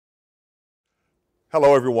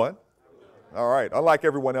Hello, everyone. All right. Unlike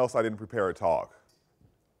everyone else, I didn't prepare a talk.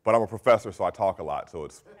 But I'm a professor, so I talk a lot, so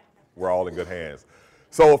we're all in good hands.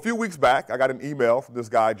 So a few weeks back, I got an email from this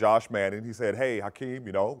guy, Josh Manning. He said, hey, Hakeem,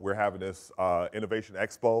 we're having this Innovation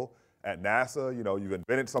Expo at NASA. You've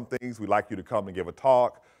invented some things. We'd like you to come and give a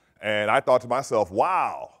talk. And I thought to myself,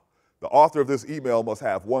 wow, the author of this email must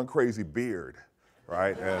have one crazy beard,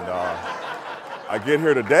 right? And I get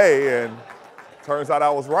here today, and turns out I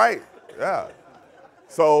was right. Yeah.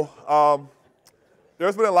 So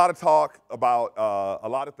there's been a lot of talk about a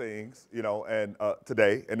lot of things,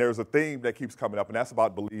 today, and there's a theme that keeps coming up, and that's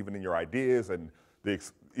about believing in your ideas and the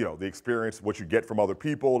experience, what you get from other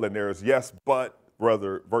people, and there's yes, but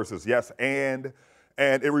versus yes, and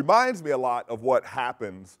it reminds me a lot of what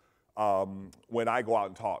happens when I go out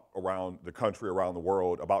and talk around the country, around the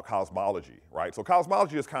world about cosmology, right? So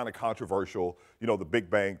cosmology is kind of controversial, the Big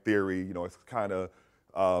Bang Theory, it's kind of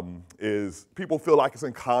people feel like it's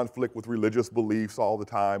in conflict with religious beliefs all the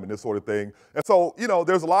time and this sort of thing. And so,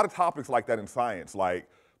 there's a lot of topics like that in science, like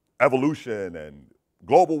evolution and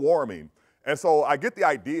global warming. And so I get the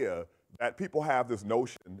idea that people have this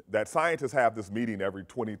notion that scientists have this meeting every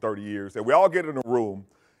 20, 30 years, and we all get in a room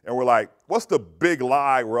and we're like, what's the big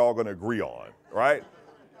lie we're all gonna agree on, right?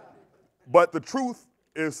 But the truth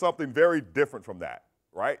is something very different from that,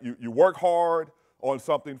 right? You work hard on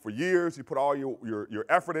something for years, you put all your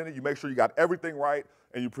effort in it, you make sure you got everything right,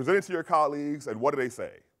 and you present it to your colleagues, and what do they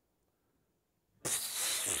say?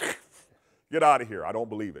 Get out of here, I don't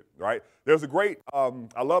believe it, right? There's a great,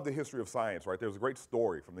 I love the history of science, right? There's a great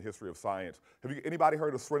story from the history of science. Have anybody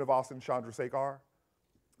heard of Srinivasan Chandrasekhar,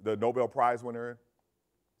 the Nobel Prize winner?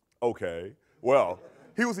 Okay, well,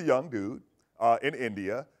 he was a young dude in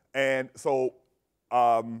India, and so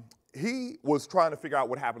he was trying to figure out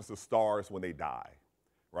what happens to stars when they die,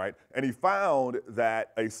 right? And he found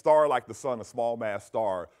that a star like the sun, a small mass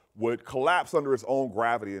star, would collapse under its own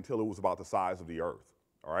gravity until it was about the size of the Earth,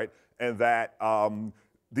 all right? And that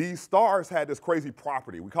these stars had this crazy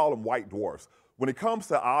property. We call them white dwarfs. When it comes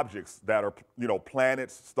to objects that are,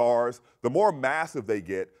 planets, stars, the more massive they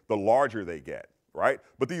get, the larger they get, right?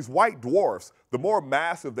 But these white dwarfs, the more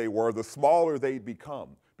massive they were, the smaller they'd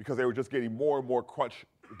become because they were just getting more and more crunched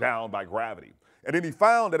down by gravity. And then he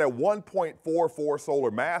found that at 1.44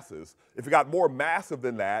 solar masses, if it got more massive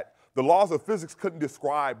than that, the laws of physics couldn't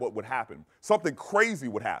describe what would happen. Something crazy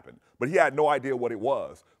would happen, but he had no idea what it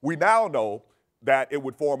was. We now know that it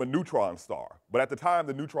would form a neutron star, but at the time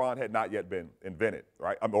the neutron had not yet been invented,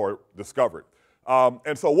 right, or discovered.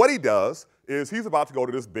 And so what he does is he's about to go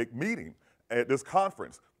to this big meeting at this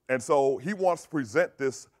conference. And so he wants to present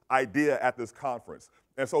this idea at this conference.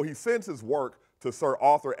 And so he sends his work to Sir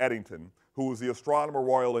Arthur Eddington, who is the Astronomer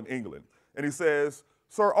Royal in England. And he says,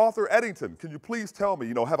 Sir Arthur Eddington, can you please tell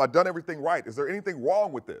me, have I done everything right? Is there anything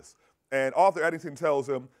wrong with this? And Arthur Eddington tells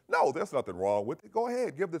him, no, there's nothing wrong with it. Go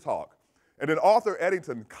ahead, give the talk. And then Arthur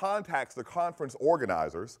Eddington contacts the conference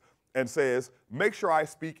organizers and says, make sure I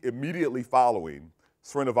speak immediately following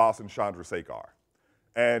Srinivasan Chandrasekhar.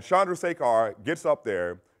 And Chandrasekhar gets up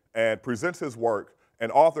there and presents his work,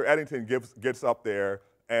 and Arthur Eddington gets up there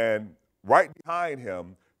and right behind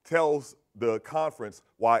him tells the conference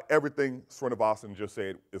why everything Srinivasan just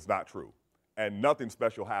said is not true. And nothing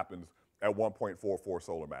special happens at 1.44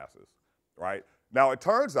 solar masses, right? Now, it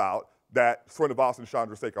turns out that Srinivasan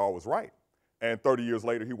Chandrasekhar was right. And 30 years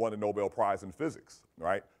later, he won the Nobel Prize in physics,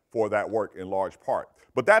 right, for that work in large part.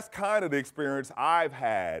 But that's kind of the experience I've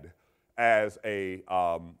had as a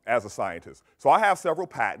scientist. So I have several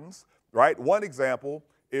patents, right? One example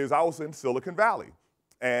is I was in Silicon Valley.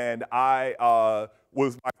 And I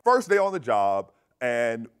was my first day on the job,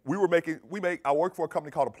 and I work for a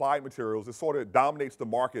company called Applied Materials. It sort of dominates the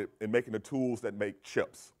market in making the tools that make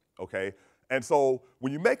chips, okay? And so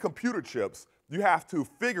when you make computer chips, you have to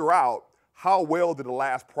figure out how well did the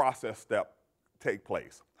last process step take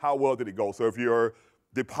place? How well did it go? So if you're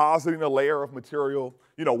depositing a layer of material,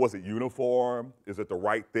 was it uniform? Is it the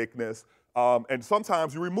right thickness? And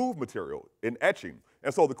sometimes you remove material in etching.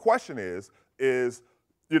 And so the question is,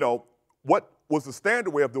 what was the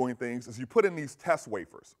standard way of doing things is you put in these test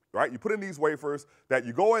wafers, right? You put in these wafers that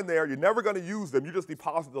you go in there, you're never gonna use them, you just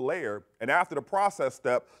deposit the layer, and after the process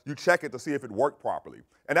step, you check it to see if it worked properly.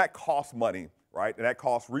 And that costs money, right? And that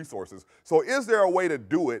costs resources. So is there a way to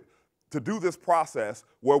do this process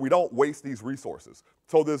where we don't waste these resources?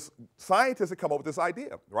 So this scientist had come up with this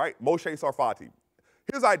idea, right? Moshe Sarfati.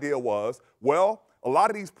 His idea was, well, a lot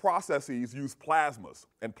of these processes use plasmas,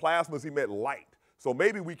 and plasmas emit light. So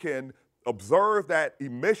maybe we can observe that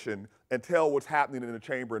emission and tell what's happening in the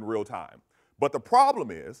chamber in real time. But the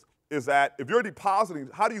problem is that if you're depositing,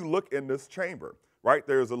 how do you look in this chamber? right?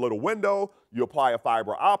 There's a little window, you apply a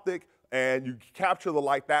fiber optic, and you capture the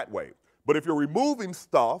light that way. But if you're removing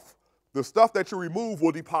stuff, the stuff that you remove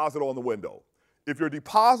will deposit on the window. If you're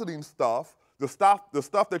depositing stuff, the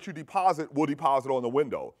stuff that you deposit will deposit on the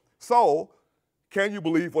window. So, can you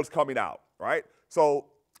believe what's coming out, right? So,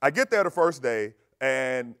 I get there the first day,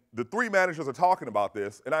 and the three managers are talking about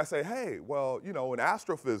this, and I say, hey, well, you know, in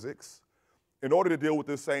astrophysics, in order to deal with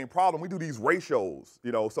this same problem, we do these ratios,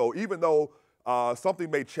 you know, so even though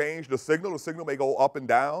something may change the signal may go up and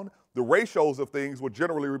down, the ratios of things will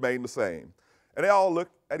generally remain the same. And they all look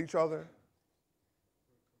at each other.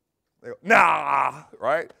 They go, nah,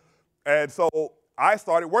 right? And so I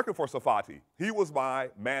started working for Safati. He was my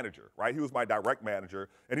manager, right? He was my direct manager.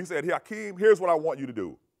 And he said, hey, Hakeem, here's what I want you to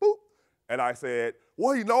do. Boop. And I said,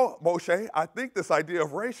 well, you know, Moshe, I think this idea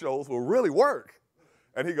of ratios will really work.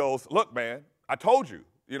 And he goes, look, man, I told you,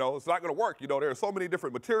 you know, it's not going to work. You know, there are so many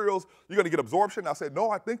different materials. You're going to get absorption. I said, no,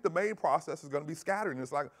 I think the main process is going to be scattering.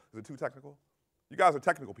 It's like, is it too technical? You guys are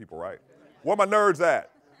technical people, right? Where my nerds at?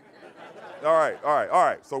 All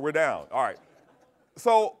right. So we're down. All right.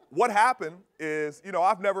 So what happened is, you know,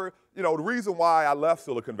 I've never, you know, the reason why I left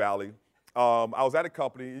Silicon Valley, I was at a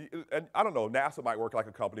company, and I don't know, NASA might work like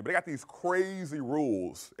a company, but they got these crazy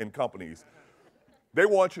rules in companies. They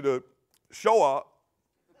want you to show up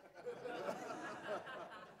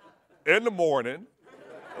in the morning,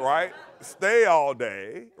 right? Stay all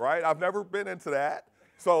day, right? I've never been into that.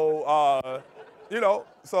 So, you know,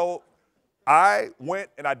 so I went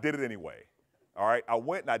and I did it anyway, all right? I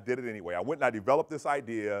went and I did it anyway. I went and I developed this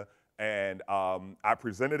idea, and I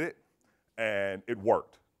presented it, and it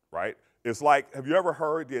worked, right? It's like, have you ever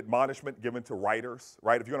heard the admonishment given to writers,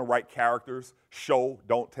 right? If you're gonna write characters, show,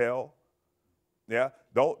 don't tell. Yeah,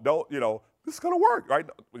 don't, you know, this is gonna work, right?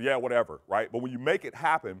 Yeah, whatever, right? But when you make it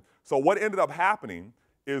happen, so what ended up happening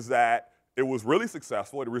is that it was really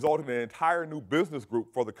successful. It resulted in an entire new business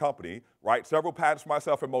group for the company, right? Several patents for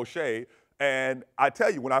myself and Moshe. And I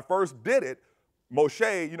tell you, when I first did it,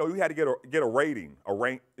 Moshe, you know, you had to get a rating,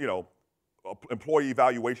 you know, employee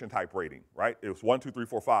evaluation type rating, right? It was 1, 2, 3,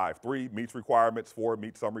 4, 5. 3 meets requirements, 4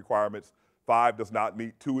 meets some requirements, 5 does not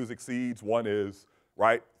meet, 2 is exceeds, 1 is,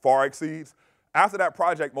 right, far exceeds. After that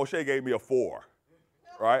project, Moshe gave me a 4,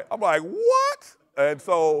 right? I'm like, what? And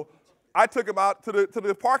so I took him out to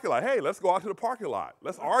the parking lot. Hey, let's go out to the parking lot.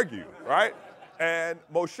 Let's argue, right? And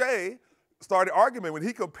Moshe started arguing when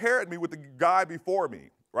he compared me with the guy before me,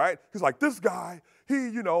 right? He's like, this guy,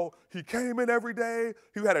 you know, he came in every day.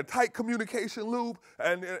 He had a tight communication loop.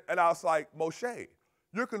 And I was like, Moshe,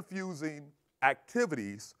 you're confusing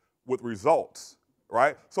activities with results,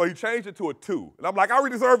 right? So he changed it to a 2. And I'm like, I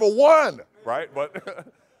already deserve a 1, right?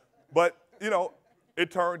 But you know, it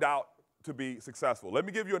turned out to be successful. Let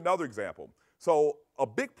me give you another example. So a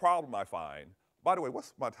big problem I find, by the way,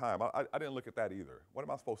 what's my time? I didn't look at that either. What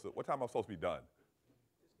time am I supposed to be done?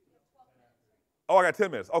 Oh, I got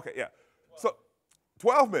 10 minutes. Okay, yeah. So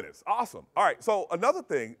 12 minutes, awesome. All right, so another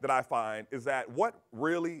thing that I find is that what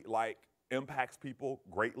really like impacts people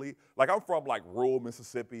greatly, like I'm from like rural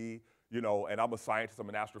Mississippi, you know, and I'm a scientist, I'm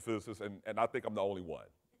an astrophysicist, and I think I'm the only one,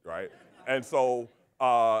 right? And so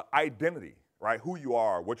identity, right? Who you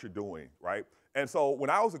are, what you're doing, right? And so when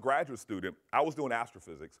I was a graduate student, I was doing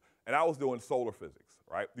astrophysics, and I was doing solar physics,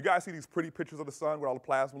 right? You guys see these pretty pictures of the sun with all the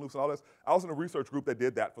plasma loops and all this? I was in a research group that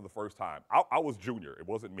did that for the first time. I was junior, it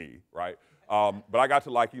wasn't me, right? But I got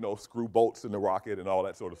to like, you know, screw bolts in the rocket and all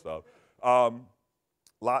that sort of stuff.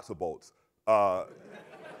 Lots of bolts.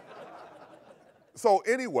 So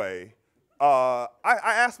anyway, I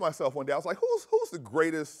asked myself one day, I was like, who's the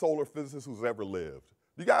greatest solar physicist who's ever lived?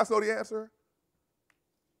 Do you guys know the answer?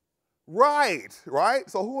 Right?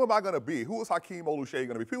 So who am I going to be? Who is Hakeem Oluseyi going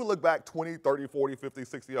to be? People look back 20, 30, 40, 50,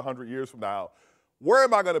 60, 100 years from now. Where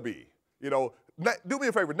am I going to be? You know, do me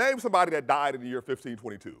a favor. Name somebody that died in the year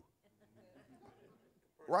 1522.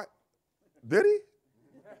 Right? Did he?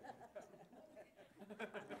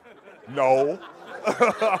 No.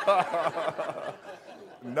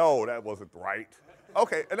 No, that wasn't right.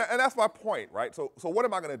 Okay, and that's my point, right? So what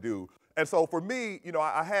am I going to do? And so for me, you know,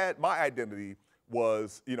 I had my identity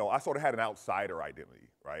was, you know, I sort of had an outsider identity,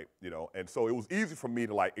 right? You know, and so it was easy for me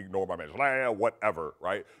to like ignore my manager, whatever,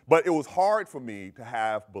 right? But it was hard for me to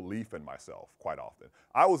have belief in myself quite often.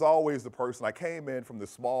 I was always the person, I came in from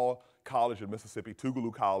this small college in Mississippi,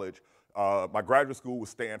 Tougaloo College. My graduate school was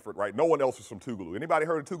Stanford, right? No one else was from Tougaloo. Anybody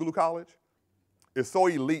heard of Tougaloo College? It's so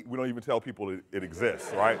elite, we don't even tell people it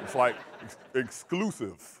exists, right? It's like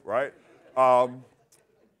exclusive, right?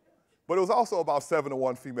 But it was also about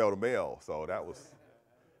 7-to-1 female to male, so that was,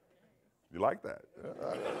 you like that?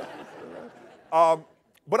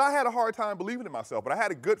 But I had a hard time believing in myself. But I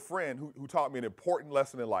had a good friend who taught me an important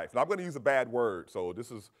lesson in life. And I'm going to use a bad word. So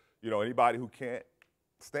this is, anybody who can't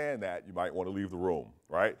stand that, you might want to leave the room,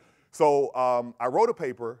 right? So I wrote a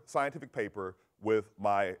paper, scientific paper, with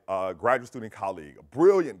my graduate student colleague, a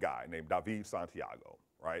brilliant guy named David Santiago,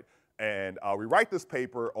 right? And we write this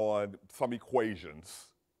paper on some equations.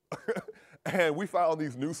 And we found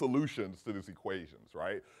these new solutions to these equations,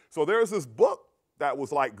 right? So there's this book that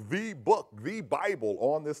was like the book, the Bible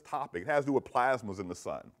on this topic. It has to do with plasmas in the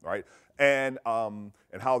sun, right? And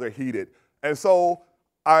how they're heated. And so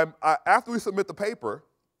after we submit the paper,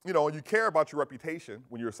 and you care about your reputation.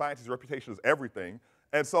 When you're a scientist, your reputation is everything.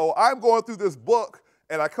 And so I'm going through this book,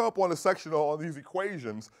 and I come up on a section on these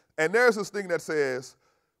equations, and there's this thing that says,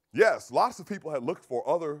 yes, lots of people had looked for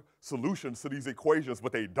other solutions to these equations,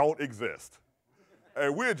 but they don't exist.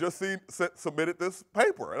 And we had just submitted this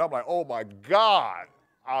paper. And I'm like, oh my God,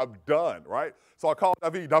 I'm done, right? So I called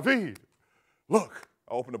David, look,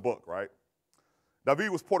 I opened the book, right? David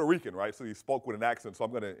was Puerto Rican, right? So he spoke with an accent, so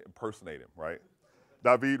I'm going to impersonate him, right?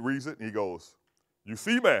 David reads it, and he goes, you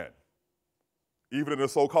see, man, even in the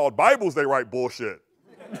so-called Bibles, they write bullshit,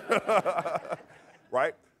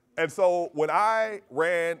 right? And so when I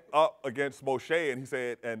ran up against Moshe, and he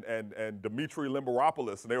said, and Dmitry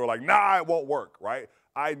Limberopoulos, and they were like, nah, it won't work, right?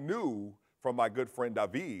 I knew from my good friend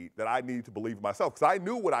David that I needed to believe in myself, because I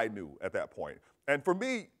knew what I knew at that point. And for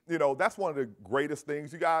me, that's one of the greatest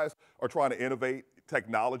things. You guys are trying to innovate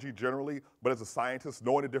technology generally, but as a scientist,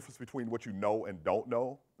 knowing the difference between what you know and don't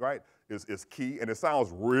know, right, is key. And it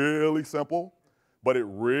sounds really simple, but it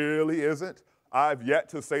really isn't. I've yet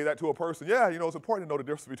to say that to a person. Yeah, it's important to know the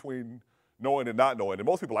difference between knowing and not knowing. And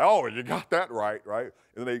most people are like, oh, you got that right? And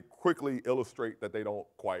then they quickly illustrate that they don't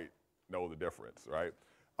quite know the difference, right?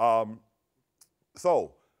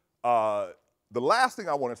 The last thing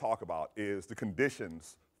I want to talk about is the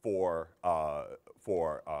conditions for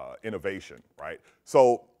innovation, right?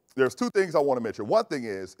 So there's two things I want to mention. One thing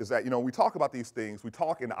is that, when we talk about these things, we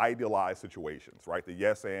talk in idealized situations, right? The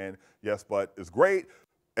yes and, yes but is great.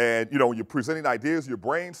 And, when you're presenting ideas, you're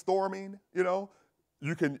brainstorming,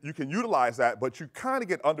 you can utilize that, but you kind of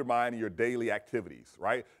get undermined in your daily activities,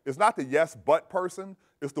 right? It's not the yes but person,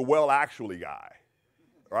 it's the well actually guy,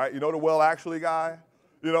 right? The well actually guy?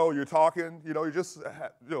 You're talking, you're just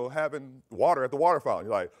having water at the water fountain.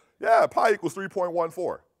 You're like, yeah, pi equals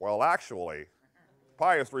 3.14. Well, actually,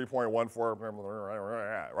 pi is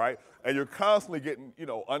 3.14, right? And you're constantly getting,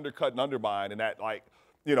 undercut and undermined, and that, like,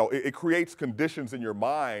 it creates conditions in your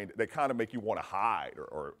mind that kind of make you want to hide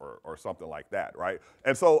or something like that, right?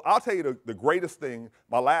 And so I'll tell you the greatest thing,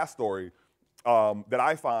 my last story, that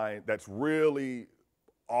I find that's really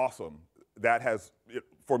awesome, that has,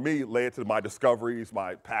 for me, led to my discoveries,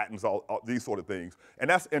 my patents, all these sort of things, and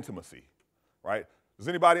that's intimacy, right? Does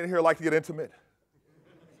anybody in here like to get intimate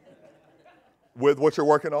with what you're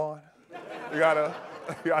working on? You gotta,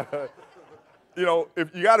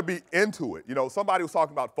 if you gotta be into it. Somebody was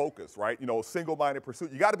talking about focus, right? Single-minded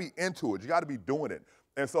pursuit. You gotta be into it. You gotta be doing it.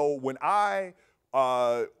 And so when I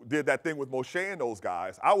did that thing with Moshe and those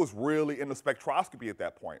guys, I was really into spectroscopy at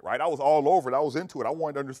that point, right? I was all over it. I was into it. I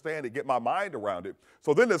wanted to understand it, get my mind around it.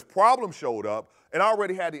 So then this problem showed up, and I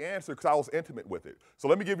already had the answer because I was intimate with it. So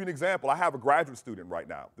let me give you an example. I have a graduate student right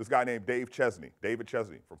now, this guy named David Chesney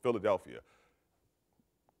from Philadelphia.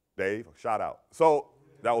 Dave, shout out. So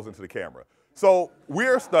that was into the camera. So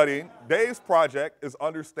we're studying, Dave's project is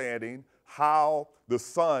understanding how the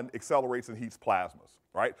sun accelerates and heats plasmas,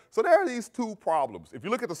 right? So there are these two problems. If you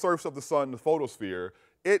look at the surface of the sun, the photosphere,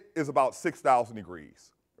 it is about 6,000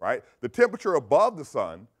 degrees, right? The temperature above the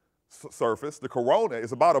sun surface, the corona,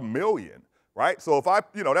 is about 1 million, right? So if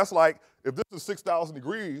that's like, if this is 6,000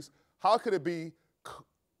 degrees, how could it be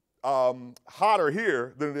hotter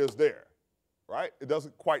here than it is there, right? It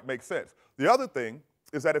doesn't quite make sense. The other thing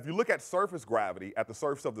is that if you look at surface gravity at the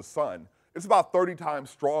surface of the sun, it's about 30 times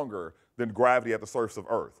stronger than gravity at the surface of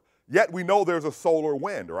Earth. Yet we know there's a solar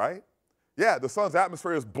wind, right? Yeah, the sun's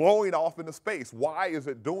atmosphere is blowing off into space. Why is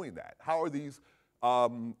it doing that? How are these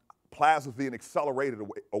plasmas being accelerated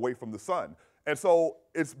away from the sun? And so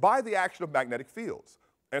it's by the action of magnetic fields.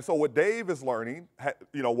 And so what Dave is learning,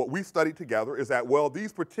 what we studied together is that, well,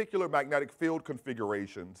 these particular magnetic field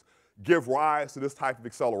configurations give rise to this type of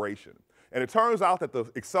acceleration. And it turns out that the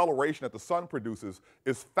acceleration that the sun produces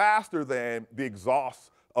is faster than the exhaust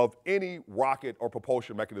of any rocket or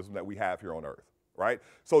propulsion mechanism that we have here on Earth, right?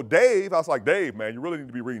 So Dave, I was like, Dave, man, you really need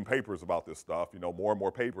to be reading papers about this stuff, more and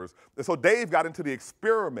more papers. And so Dave got into the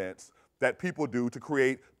experiments that people do to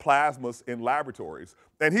create plasmas in laboratories.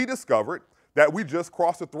 And he discovered that we just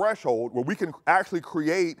crossed the threshold where we can actually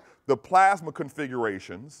create the plasma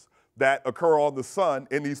configurations that occur on the sun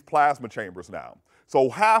in these plasma chambers now. So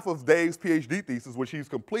half of Dave's PhD thesis, which he's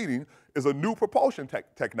completing, is a new propulsion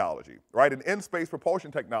technology, right? An in-space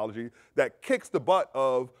propulsion technology that kicks the butt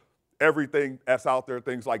of everything that's out there,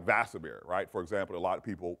 things like Vasimir, right? For example, a lot of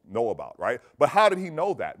people know about, right? But how did he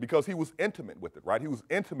know that? Because he was intimate with it, right? He was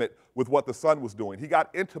intimate with what the sun was doing. He got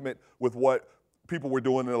intimate with what people were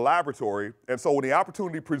doing in the laboratory. And so when the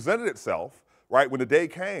opportunity presented itself, right, when the day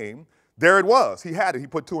came, there it was. He had it. He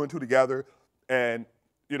put two and two together, and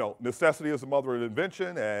you know, necessity is the mother of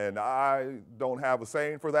invention, and I don't have a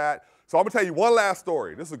saying for that. So I'm gonna tell you one last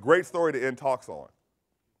story. This is a great story to end talks on.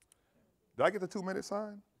 Did I get the 2-minute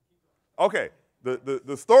sign? Okay,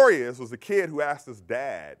 the story was the kid who asked his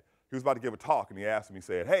dad, he was about to give a talk, and he asked him, he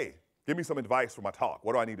said, hey, give me some advice for my talk.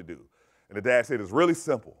 What do I need to do? And the dad said, it's really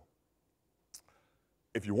simple.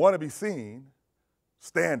 If you want to be seen,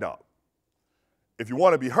 stand up. If you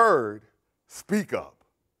want to be heard, speak up.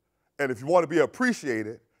 And if you want to be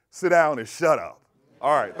appreciated, sit down and shut up.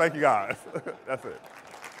 All right, thank you guys. That's it.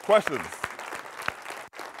 Questions?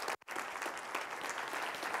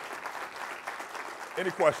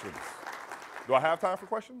 Any questions? Do I have time for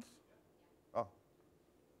questions? Oh.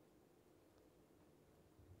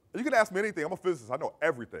 You can ask me anything. I'm a physicist. I know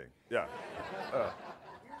everything. Yeah. Your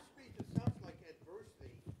speech, it sounds like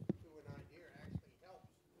adversity to an idea actually helps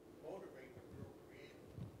motivate the real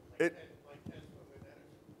creative. Like Tesla with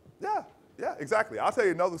Edison. Yeah, exactly. I'll tell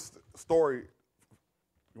you another story.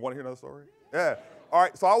 You want to hear another story? Yeah. All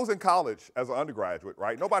right, so I was in college as an undergraduate,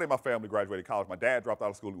 right? Nobody in my family graduated college. My dad dropped out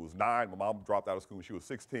of school when he was 9. My mom dropped out of school when she was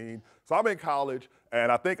 16. So I'm in college, and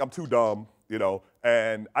I think I'm too dumb, you know,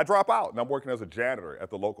 and I drop out, and I'm working as a janitor at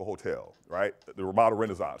the local hotel, right? The Ramada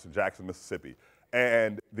Renaissance in Jackson, Mississippi.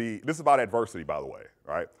 And this is about adversity, by the way,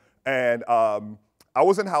 right? And I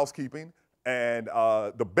was in housekeeping, and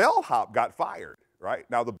the bellhop got fired, right?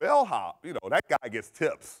 Now, the bellhop, you know, that guy gets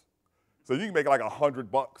tips. So you can make like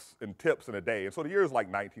 $100 in tips in a day. And so the year is like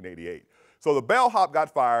 1988. So the bellhop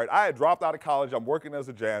got fired. I had dropped out of college. I'm working as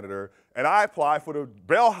a janitor. And I applied for the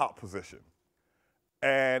bellhop position.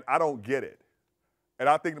 And I don't get it. And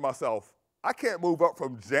I think to myself, I can't move up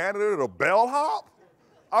from janitor to bellhop?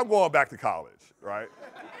 I'm going back to college, right?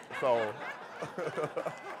 So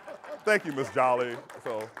thank you, Miss Jolly.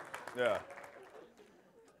 So, yeah.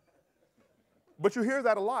 But you hear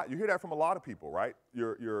that a lot. You hear that from a lot of people, right?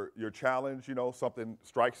 You're challenged, you know, something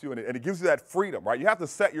strikes you, and it gives you that freedom, right? You have to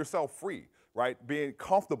set yourself free, right? Being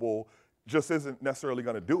comfortable just isn't necessarily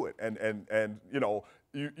going to do it. And you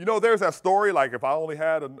know, there's that story, like if I only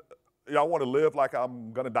had, I want to live like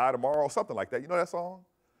I'm going to die tomorrow, something like that. You know that song?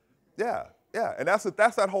 Yeah. And that's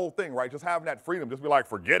that whole thing, right? Just having that freedom, just be like,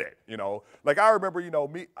 forget it, you know? Like I remember, you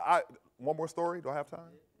know, one more story, do I have time?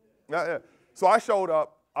 Yeah. So I showed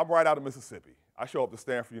up, I'm right out of Mississippi. I show up to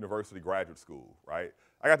Stanford University graduate school, right?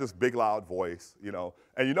 I got this big, loud voice, you know?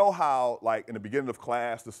 And you know how, like, in the beginning of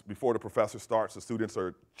class, before the professor starts, the students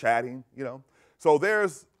are chatting, you know? So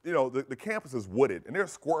there's, you know, the campus is wooded, and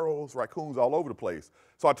there's squirrels, raccoons all over the place.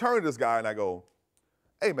 So I turn to this guy, and I go,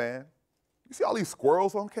 hey, man, you see all these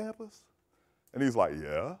squirrels on campus? And he's like,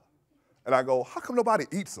 yeah. And I go, how come nobody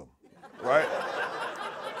eats them, right?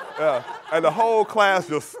 Yeah. And the whole class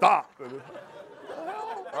just stopped.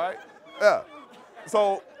 Right? Yeah.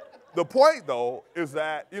 So the point, though, is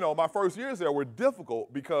that, you know, my first years there were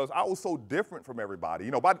difficult because I was so different from everybody.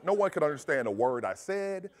 You know, no one could understand a word I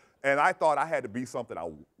said, and I thought I had to be something I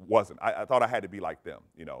wasn't. I thought I had to be like them,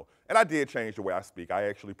 you know. And I did change the way I speak. I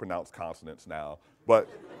actually pronounce consonants now,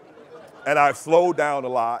 and I've slowed down a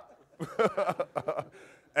lot.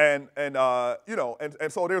 And you know,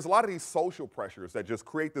 and so there's a lot of these social pressures that just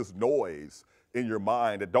create this noise in your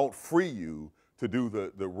mind that don't free you to do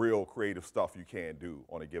the real creative stuff you can do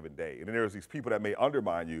on a given day. And then there's these people that may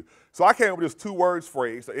undermine you. So I came up with this 2-word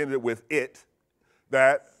phrase that ended with it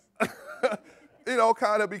that, you know,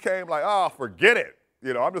 kind of became like, forget it.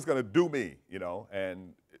 You know, I'm just gonna do me, you know,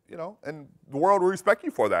 and the world will respect you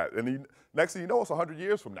for that. And the next thing you know, it's 100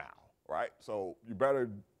 years from now, right? So you better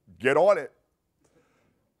get on it.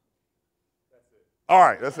 That's it. All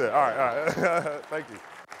right, that's it. All right. Thank you.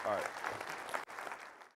 All right.